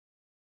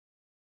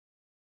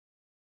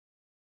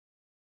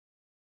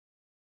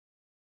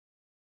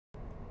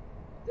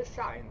the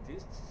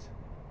scientists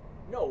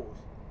knows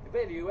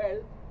very well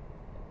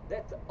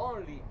that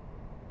only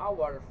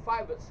our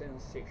five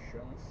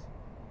sensations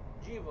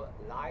give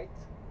light,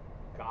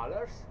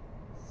 colors,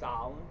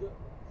 sound,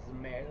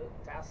 smell,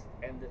 taste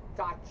and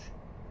touch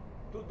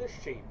to the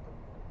shape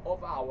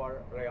of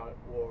our real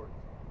world.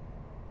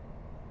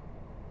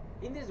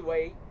 In this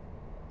way,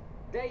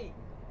 they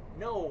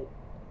know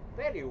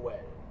very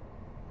well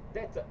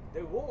that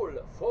the whole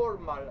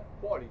formal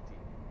quality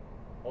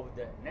of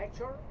the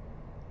nature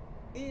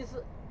is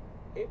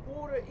a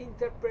poor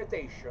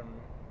interpretation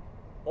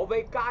of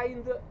a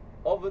kind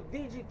of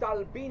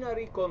digital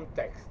binary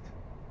context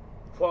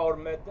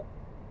formed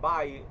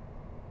by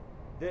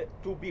the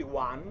to be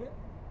one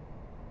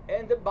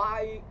and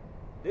by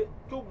the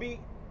to be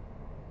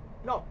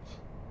not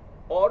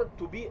or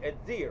to be at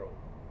zero.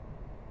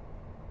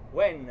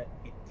 When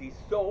it is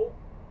so,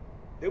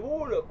 the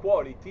whole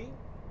quality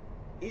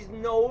is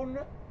known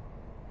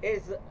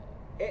as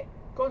a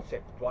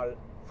conceptual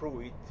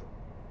fruit.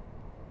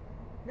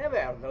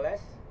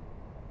 Nevertheless,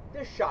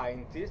 the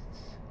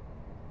scientists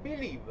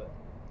believe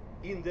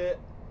in the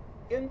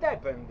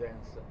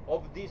independence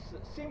of this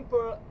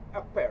simple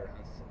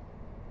appearance,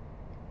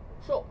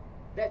 so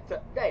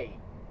that they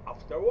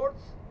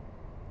afterwards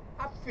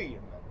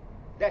affirm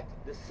that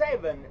the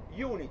 7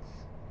 units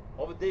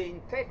of the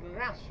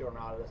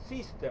international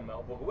system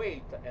of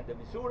weight and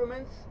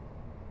measurements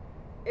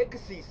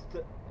exist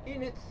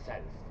in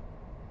itself.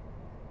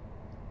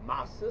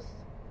 Masses,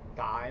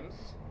 times,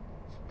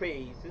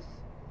 spaces,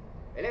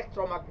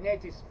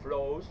 electromagnetic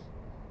flows,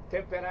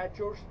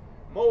 temperatures,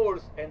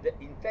 moles and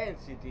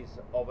intensities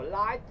of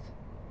light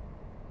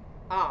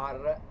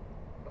are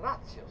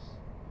ratios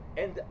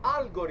and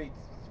algorithms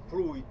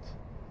fruit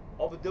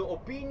of the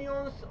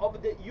opinions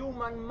of the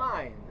human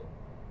mind,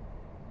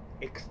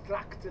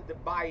 extracted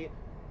by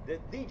the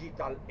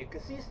digital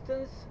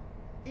existence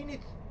in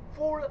its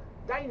full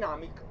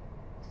dynamic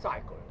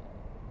cycle,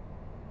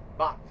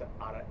 but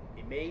are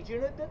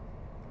imagined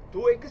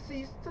to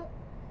exist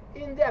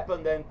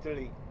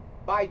independently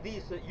by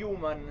these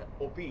human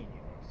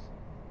opinions.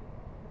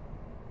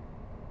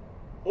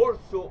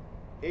 Also,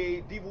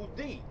 a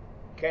DVD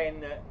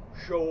can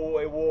show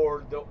a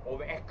world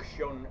of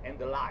action and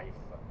life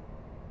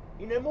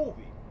in a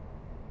movie,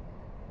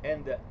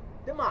 and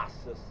the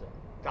masses,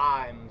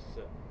 times,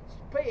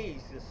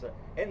 spaces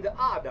and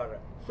other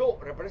so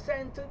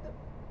represented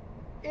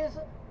is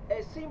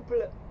a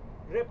simple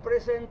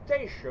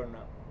representation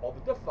of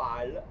the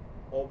file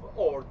of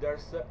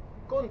orders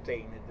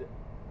contained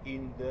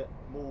in the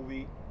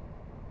movie.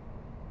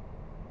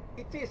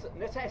 It is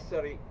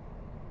necessary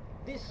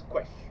this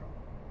question: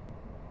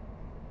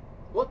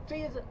 what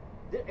is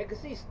the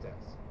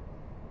existence?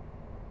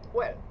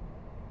 Well,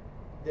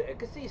 the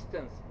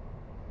existence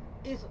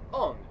is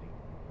only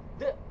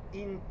the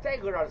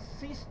integral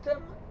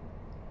system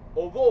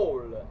of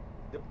all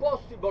the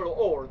possible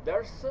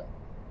orders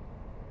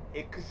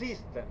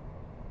existent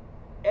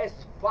as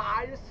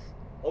files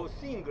of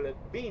single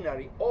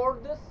binary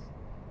orders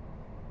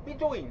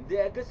between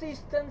the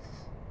existence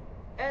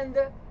and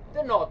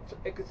the not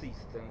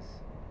existence.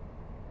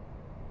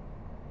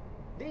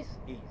 This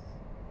is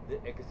the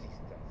existence.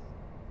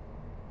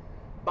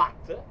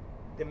 But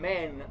the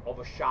men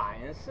of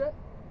science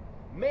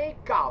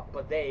make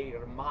up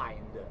their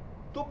mind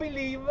to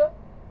believe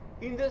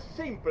in the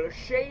simple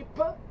shape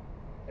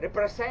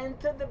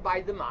represented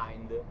by the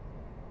mind,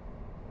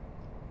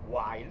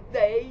 while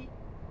they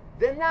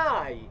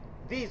deny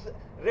this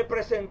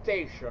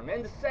representation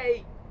and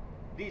say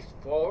these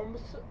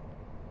forms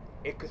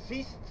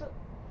exist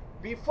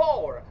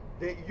before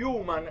the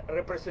human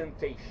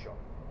representation,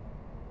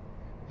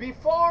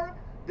 before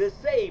the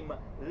same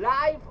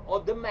life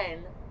of the man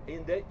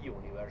in the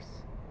universe.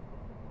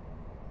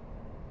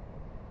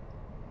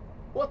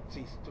 What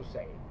is to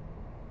say?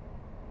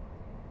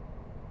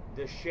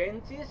 The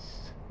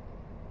scientists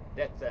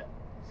that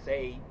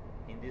say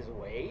in this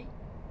way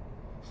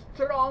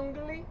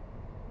strongly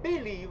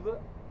believe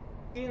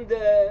in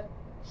the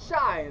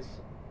science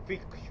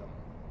fiction,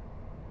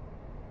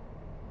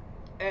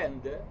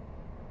 and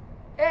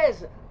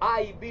as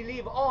I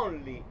believe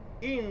only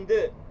in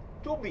the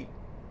to be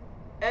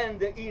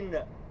and in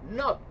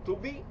not to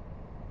be,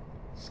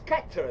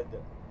 scattered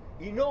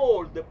in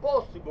all the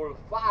possible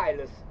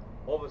files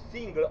of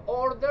single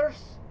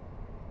orders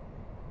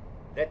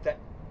that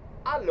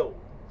allow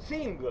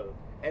single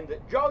and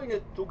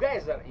joined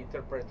together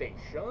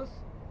interpretations,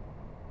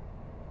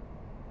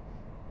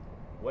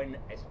 when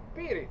a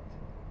spirit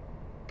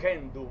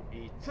can do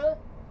it,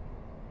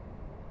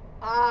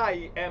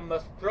 I am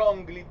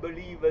strongly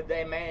believed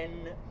a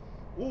man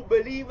who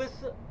believes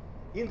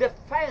in the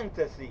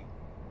fantasy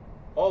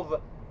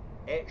of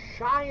a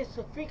science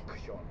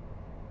fiction.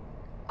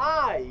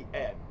 I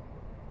am.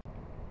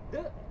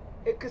 The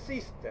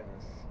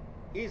existence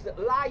is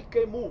like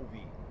a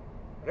movie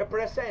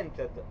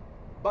represented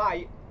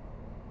by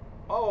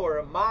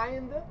our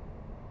mind,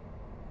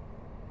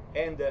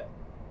 and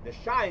the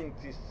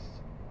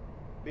scientists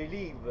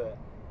believe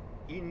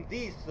in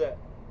this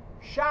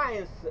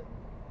science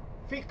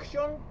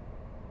fiction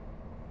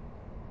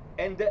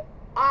and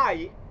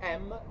I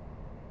am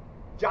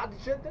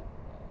judged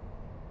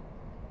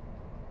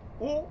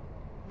who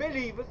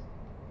believes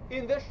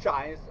in the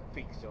science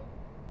fiction.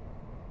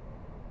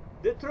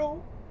 The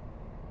truth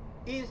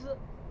is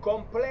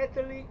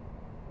completely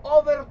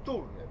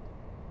overturned.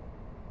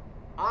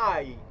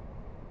 I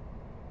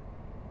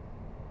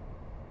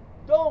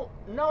do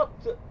not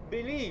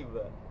believe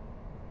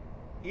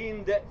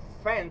in the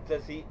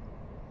fantasy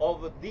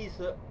of this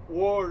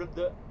world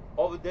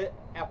of the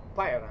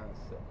appearance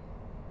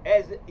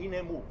as in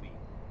a movie,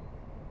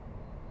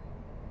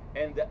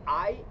 and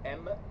I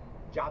am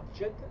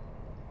judged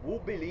who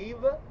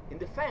believe in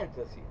the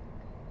fantasy.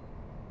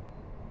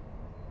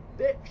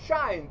 The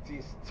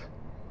scientists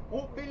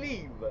who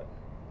believe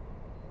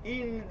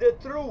in the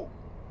truth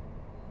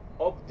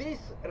of this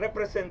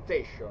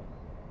representation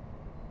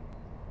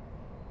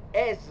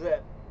as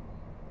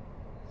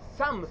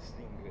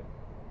something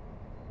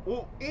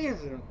who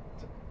isn't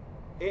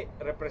a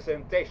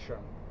representation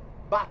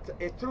but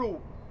a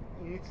truth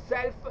in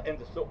itself, and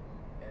so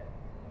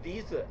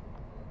these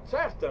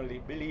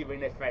certainly believe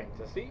in a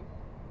fantasy,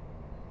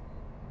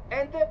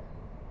 and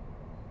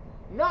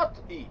not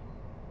he,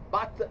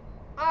 but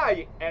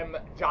I am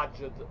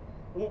judged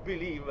who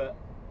believe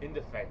in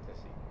the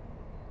fantasy.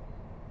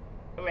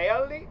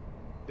 Really,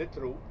 the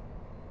truth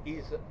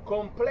is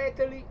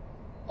completely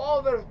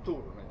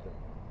overturned.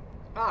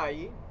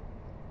 I,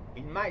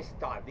 in my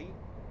study,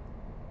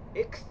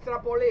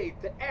 extrapolate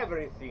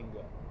everything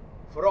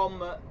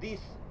from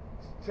these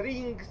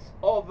strings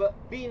of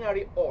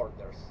binary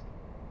orders,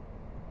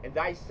 and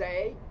I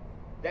say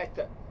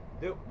that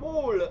the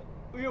whole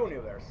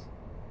universe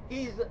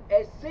is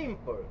a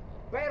simple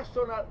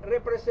personal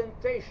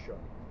representation,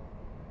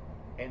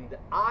 and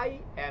I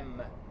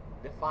am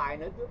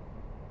defined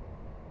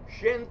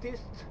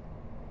scientist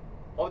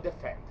of the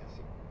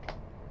fantasy.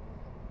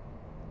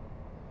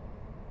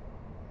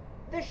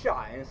 The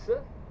science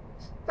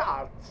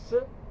starts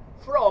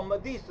from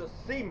this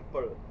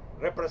simple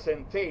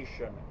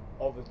representation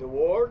of the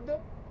world,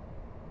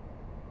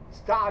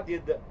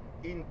 studied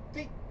in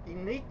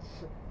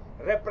its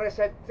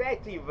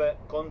representative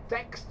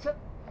context,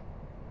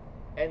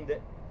 and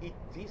it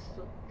is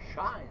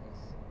science.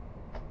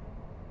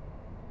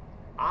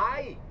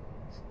 I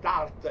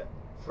start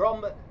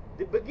from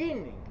the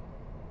beginning,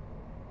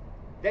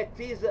 that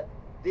is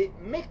the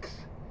mix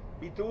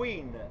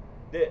between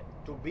the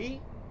to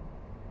be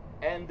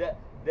and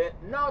the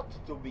not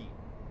to be,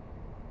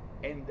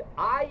 and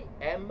I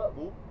am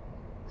who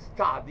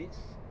studies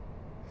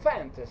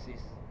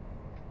fantasies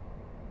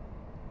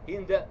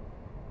in the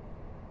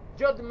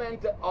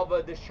judgment of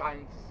the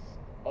science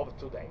of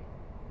today.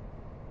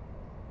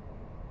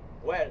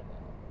 Well,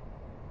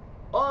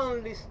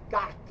 only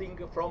starting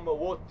from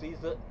what is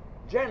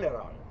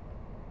general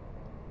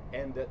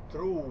and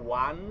true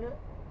one,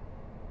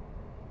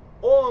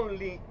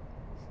 only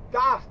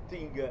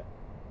starting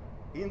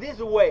in this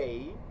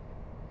way,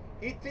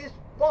 it is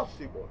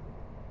possible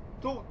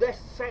to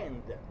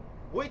descend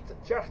with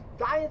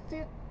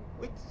certainty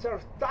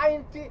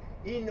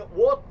in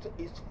what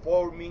is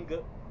forming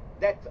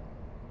that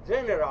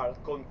general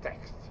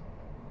context.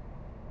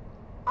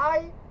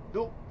 I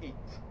do it,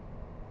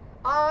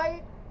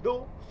 I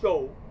do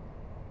so,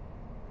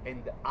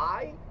 and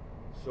I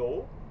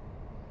so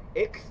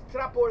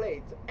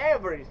extrapolate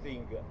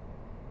everything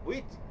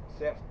with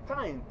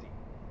certainty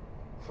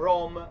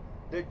from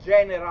the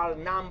general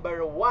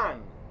number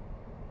one,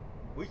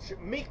 which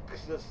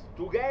mixes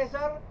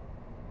together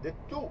the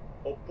two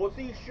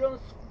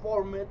oppositions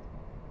formed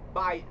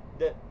by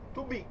the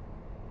to be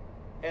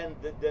and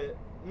the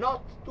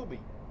not to be,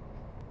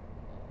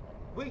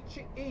 which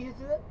is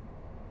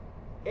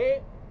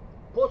a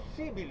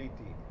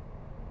possibility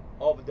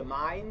of the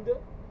mind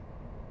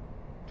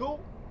to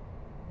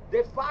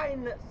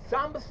define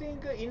something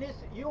in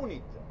its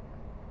unit.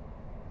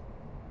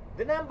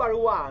 The number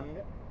one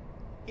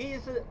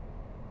is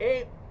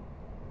a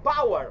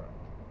power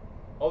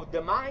of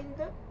the mind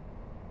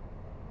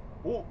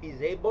which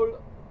is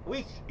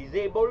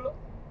able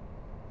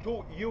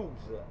to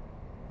use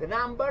the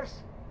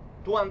numbers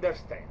to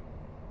understand.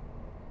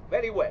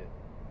 Very well.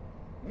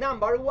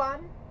 Number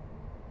one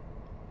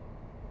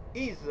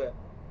is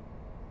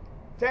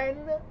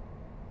 10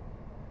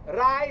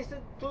 raised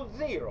to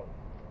 0.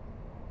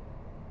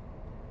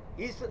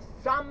 Is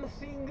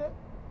something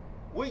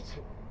which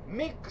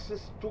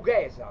mixes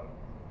together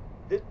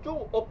the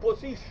two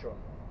oppositions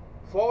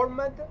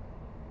formed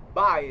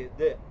by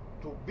the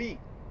to be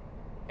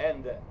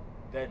and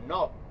the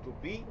not to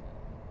be,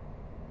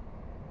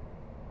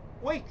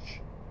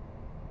 which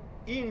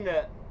in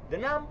the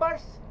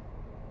numbers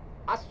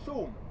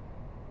assume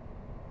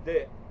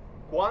the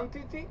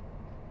quantity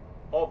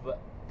of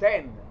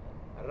 10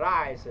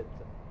 raised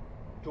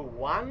to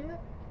 1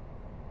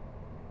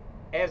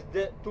 as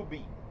the to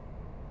be,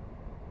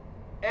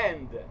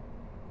 and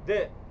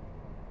the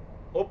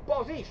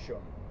opposition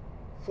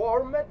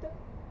formed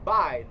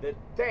by the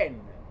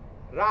 10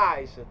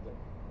 raised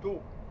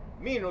to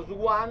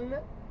 -1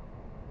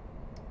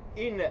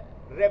 in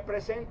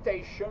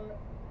representation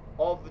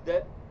of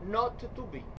the not to be.